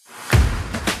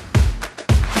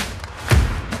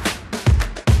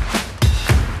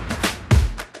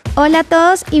Hola a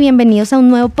todos y bienvenidos a un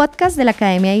nuevo podcast de la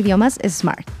Academia de Idiomas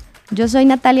Smart. Yo soy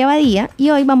Natalia Badía y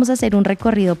hoy vamos a hacer un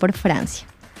recorrido por Francia.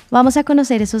 Vamos a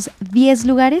conocer esos 10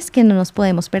 lugares que no nos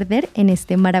podemos perder en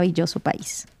este maravilloso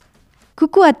país.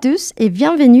 Coucou à tous et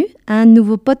bienvenue à un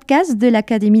nouveau podcast de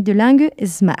l'Académie de langue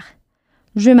Smart.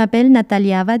 Je m'appelle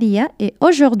Natalia Badía et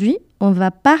aujourd'hui, on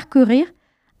va parcourir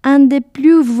un des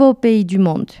plus beaux pays du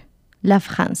monde, la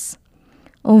France.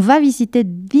 On va visiter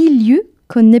 10 lieux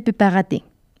qu'on ne peut pas rater.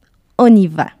 On y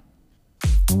va.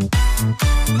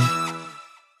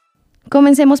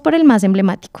 Comencemos por el más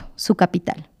emblemático, su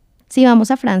capital. Si vamos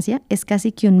a Francia, es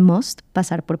casi que un must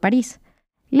pasar por París.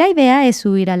 La idea es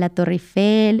subir a la Torre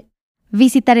Eiffel,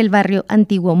 visitar el barrio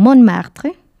antiguo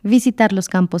Montmartre, visitar los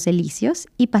Campos Elíseos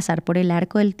y pasar por el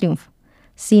Arco del Triunfo,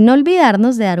 sin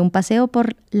olvidarnos de dar un paseo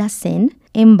por la Seine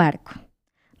en barco.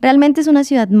 Realmente es una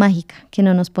ciudad mágica que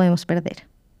no nos podemos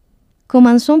perder.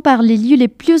 Commençons par les lieux les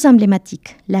plus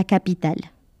emblématiques, la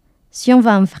capitale. Si on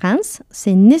va en France,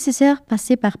 c'est nécessaire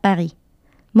passer par Paris.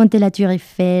 Monter la Tour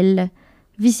Eiffel,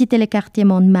 visiter les quartiers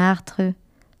Montmartre,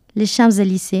 les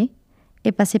Champs-Élysées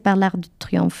et passer par l'Arc de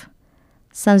Triomphe.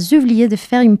 Sans oublier de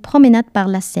faire une promenade par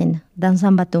la Seine, dans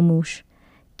un bateau-mouche.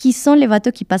 Qui sont les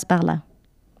bateaux qui passent par là?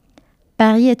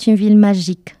 Paris est une ville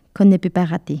magique qu'on ne peut pas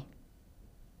rater.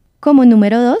 Como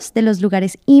número 2 de los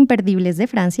lugares imperdibles de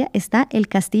Francia está el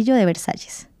Castillo de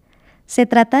Versalles. Se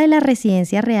trata de la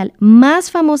residencia real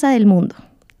más famosa del mundo.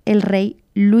 El rey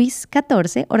Luis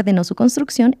XIV ordenó su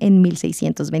construcción en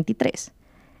 1623.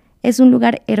 Es un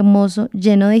lugar hermoso,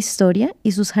 lleno de historia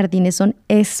y sus jardines son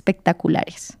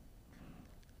espectaculares.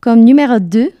 Comme numéro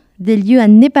 2 des lieux à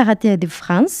ne pas rater de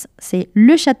France, c'est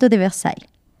le château de Versailles.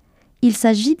 Il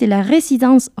s'agit de la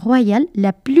résidence royale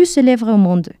la plus célèbre au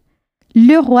monde.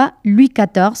 Le roi Louis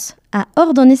XIV a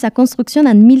ordonné sa construction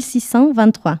en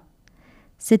 1623.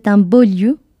 C'est un beau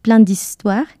lieu, plein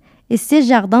d'histoire, et ses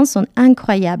jardins sont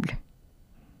incroyables.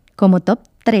 Como top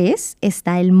 3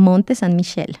 está el Monte San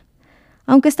Michel.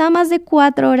 Aunque está a más de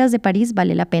 4 horas de París,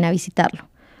 vale la pena visitarlo.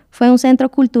 Fue un centro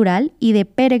cultural y de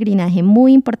peregrinaje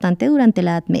muy importante durante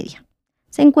la Edad Media.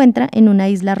 Se encuentra en una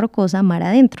isla rocosa mar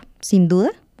adentro, sin duda,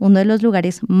 uno de los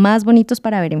lugares más bonitos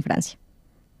para ver en Francia.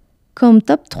 Comme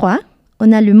top 3,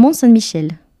 on a le Mont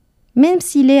Saint-Michel. Même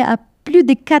s'il est à plus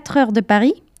de 4 heures de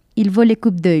Paris, il vaut les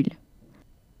coupes d'œil.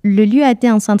 Le lieu a été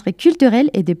un centre culturel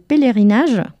et de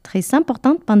pèlerinage très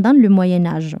important pendant le Moyen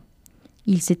Âge.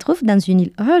 Il se trouve dans une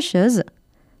île rocheuse,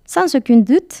 sans aucun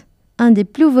doute, un des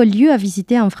plus beaux lieux à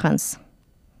visiter en France.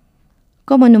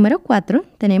 Como número 4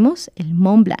 tenemos el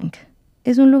Mont Blanc.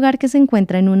 Es un lugar que se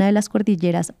encuentra en una de las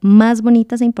cordilleras más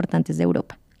bonitas e importantes de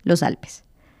Europa, los Alpes.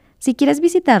 Si quieres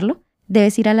visitarlo,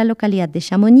 debes ir a la localidad de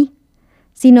Chamonix.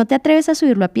 Si no te atreves a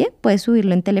subirlo a pie, puedes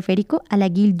subirlo en teleférico a la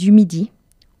Guille du Midi,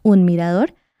 un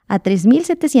mirador a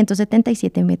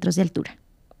 3.777 metros de altura.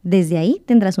 Desde ahí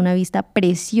tendrás una vista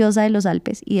preciosa de los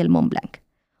Alpes y del Mont Blanc,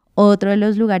 otro de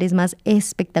los lugares más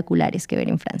espectaculares que ver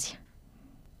en Francia.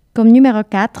 Comme numéro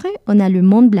 4, on a le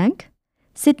Mont Blanc.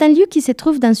 C'est un lieu qui se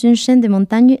trouve dans une chaîne de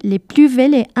montagnes les plus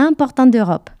belles et importantes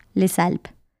d'Europe, les Alpes.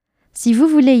 Si vous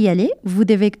voulez y aller, vous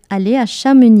devez aller à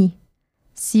Chamonix.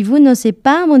 Si vous n'osez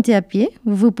pas monter à pied,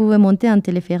 vous pouvez monter en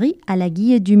téléphérique à la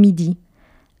Guille du Midi,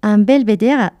 un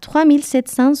belvédère à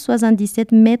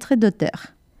 3777 mètres d'auteur.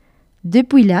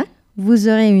 Depuis là, vous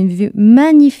aurez une vue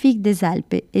magnifique des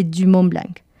Alpes et du Mont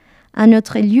Blanc, un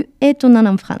autre lieu étonnant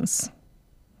en France.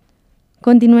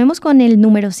 Continuemos con el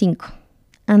número 5,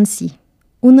 Annecy,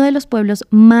 uno de los pueblos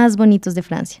más bonitos de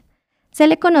Francia. Se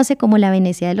le conoce como la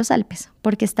Venecia de los Alpes,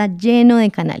 porque está lleno de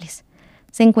canales.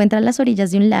 Se encuentra a las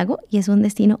orillas de un lago y es un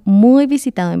destino muy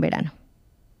visitado en verano.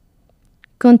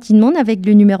 Continuons avec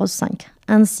le numéro 5,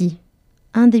 Annecy,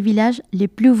 un des villages les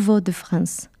plus beaux de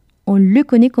France. On le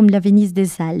connaît comme la Venise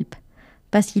des Alpes,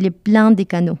 parce qu'il est plein de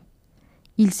canaux.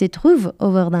 Il se trouve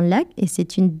au bord d'un lac et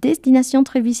c'est une destination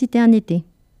très visitée en été.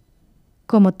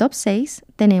 Como top 6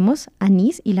 tenemos a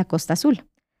Nice y la Costa Azul.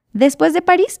 Después de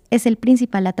París, es el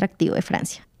principal atractivo de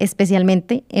Francia,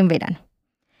 especialmente en verano.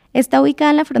 Está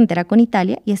ubicada en la frontera con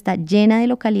Italia y está llena de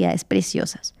localidades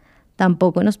preciosas.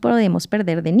 Tampoco nos podemos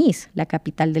perder de Nice, la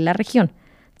capital de la región,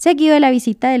 seguido de la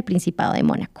visita del Principado de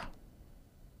Mónaco.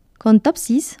 Con top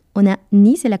 6, on a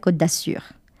Nice et la Côte d'Azur.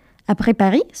 Après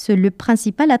Paris, c'est le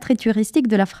principal attrait touristique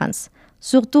de la France,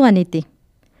 surtout en été.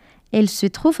 Elle se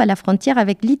trouve à la frontière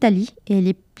avec l'Italie et elle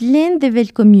est pleine de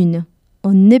belles communes.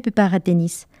 On ne peut pas rater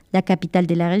Nice, la capitale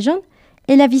de la région,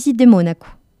 et la visite de Mónaco.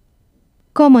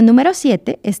 Como número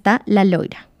 7 está La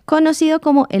Loira. Conocido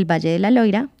como el Valle de la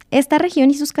Loira, esta región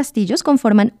y sus castillos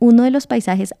conforman uno de los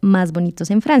paisajes más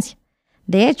bonitos en Francia.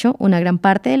 De hecho, una gran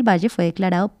parte del valle fue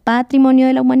declarado Patrimonio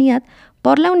de la Humanidad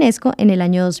por la UNESCO en el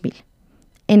año 2000.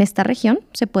 En esta región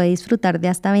se puede disfrutar de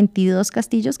hasta 22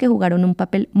 castillos que jugaron un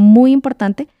papel muy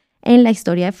importante en la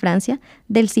historia de Francia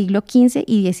del siglo XV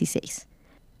y XVI.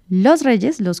 Los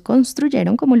reyes los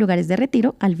construyeron como lugares de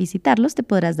retiro. Al visitarlos te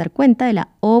podrás dar cuenta de la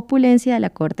opulencia de la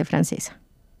corte francesa.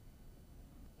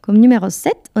 Comme numéro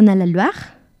 7, on a la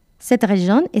Loire. Cette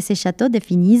région et ses châteaux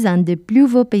définissent un des plus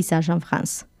beaux paysages en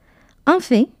France. En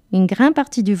fait, une grande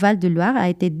partie du Val de Loire a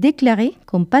été déclarée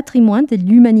comme patrimoine de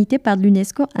l'humanité par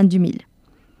l'UNESCO en 2000.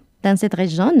 Dans cette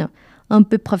région, on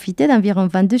peut profiter d'environ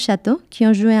 22 châteaux qui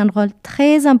ont joué un rôle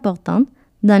très important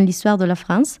dans l'histoire de la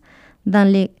France dans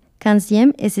les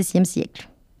 15e et 16e siècles.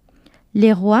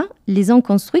 Les rois les ont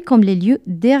construits comme les lieux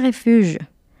de refuge.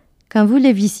 Quand vous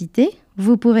les visitez,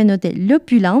 vous pourrez noter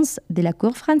l'opulence de la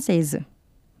cour française.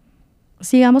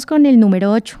 Sigamos con el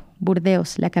número 8,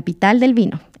 Burdeos, la capital del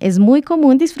vino. Es muy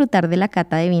común disfrutar de la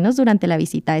cata de vinos durante la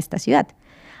visita a esta ciudad.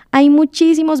 Hay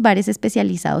muchísimos bares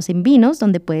especializados en vinos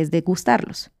donde puedes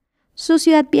degustarlos. Su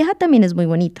ciudad vieja también es muy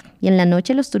bonita y en la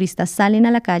noche los turistas salen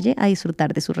a la calle a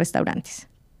disfrutar de sus restaurantes.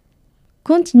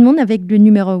 Continuons avec le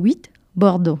numéro 8,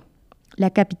 Bordeaux,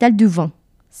 la capitale du vin.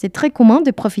 C'est très commun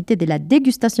de profiter de la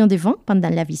dégustation des vins pendant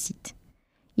la visite.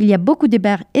 Il y a beaucoup de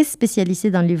bars spécialisés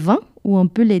dans les vins où on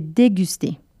peut les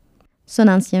déguster. Son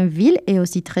ancienne ville est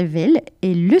aussi très belle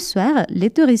et le soir, les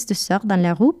touristes sortent dans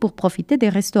la rue pour profiter des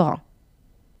restaurants.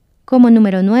 Como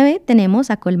número 9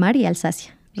 tenemos a Colmar y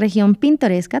Alsacia, región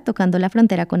pintoresca tocando la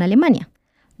frontera con Alemania.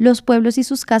 Los pueblos y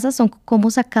sus casas son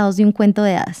como sacados de un cuento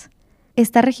de hadas.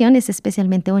 Esta región es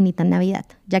especialmente bonita en Navidad,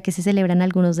 ya que se celebran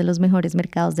algunos de los mejores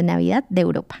mercados de Navidad de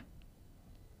Europa.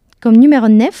 Comme numéro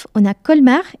 9, on a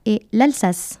Colmar et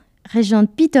l'Alsace, région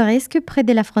pittoresque près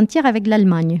de la frontière avec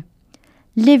l'Allemagne.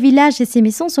 Les villages et ses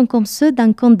maisons sont comme ceux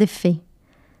d'un conte de fées.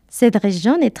 Cette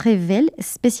région est très belle,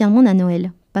 spécialement à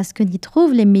Noël, parce qu'on y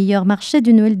trouve les meilleurs marchés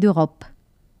de Noël d'Europe.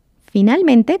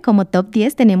 Finalmente, como top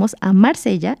 10 tenemos a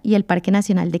Marsella y el Parque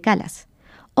Nacional de Calas,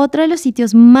 otro de los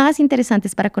sitios más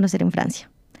interesantes para conocer en Francia.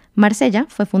 Marsella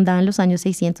fue fundada en los años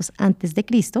 600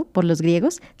 a.C. por los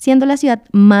griegos, siendo la ciudad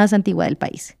más antigua del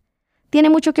país. Tiene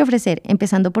mucho que ofrecer,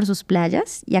 empezando por sus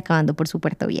playas y acabando por su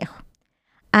puerto viejo.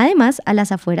 Además, a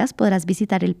las afueras podrás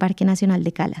visitar el Parque Nacional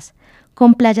de Calas,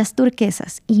 con playas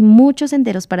turquesas y muchos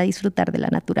senderos para disfrutar de la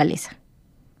naturaleza.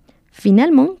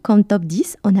 Finalement, comme top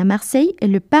 10, on a Marseille et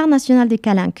le Parc National de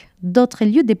Calanques, d'autres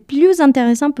lieux des plus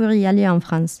intéressants pour y aller en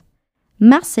France.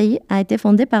 Marseille a été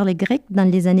fondée par les Grecs dans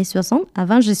les années 60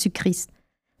 avant Jésus-Christ.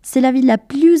 C'est la ville la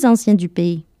plus ancienne du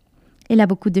pays. Elle a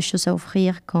beaucoup de choses à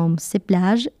offrir comme ses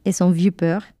plages et son vieux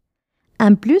port.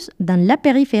 En plus, dans la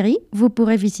périphérie, vous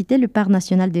pourrez visiter le Parc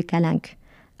National de Calanques,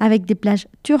 avec des plages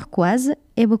turquoises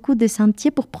et beaucoup de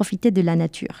sentiers pour profiter de la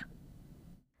nature.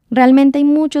 Realmente hay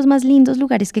muchos más lindos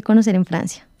lugares que conocer en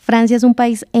Francia. Francia es un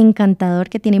país encantador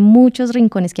que tiene muchos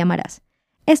rincones que amarás.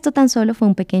 Esto tan solo fue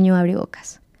un pequeño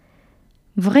abrebocas.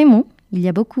 Vraiment, il y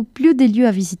a beaucoup plus de lieux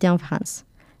à visiter en France.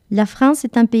 La France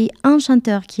est un pays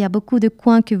enchanteur qui a beaucoup de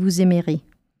coins que vous aimerez.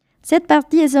 Cette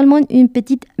partie est seulement une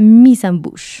petite mise en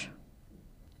bouche.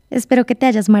 Espero que te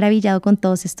hayas maravillado con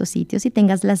todos estos sitios y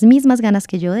tengas las mismas ganas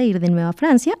que yo de ir de nuevo a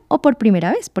Francia o por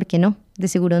primera vez, ¿por qué no? De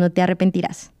seguro no te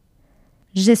arrepentirás.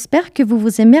 J'espère que vous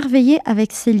vous émerveillez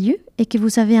avec ces lieux et que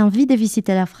vous avez envie de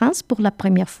visiter la France pour la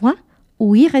première fois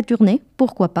ou y retourner,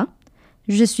 pourquoi pas.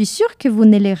 Je suis sûre que vous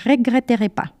ne le regretterez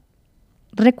pas.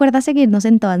 Recuerda seguirnos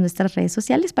en todas nuestras redes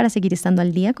sociales para seguir estando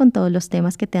al día con todos los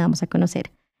temas que te damos a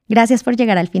conocer. Gracias por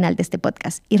llegar al final de este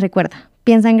podcast y recuerda,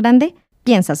 piensa en grande,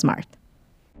 piensa smart.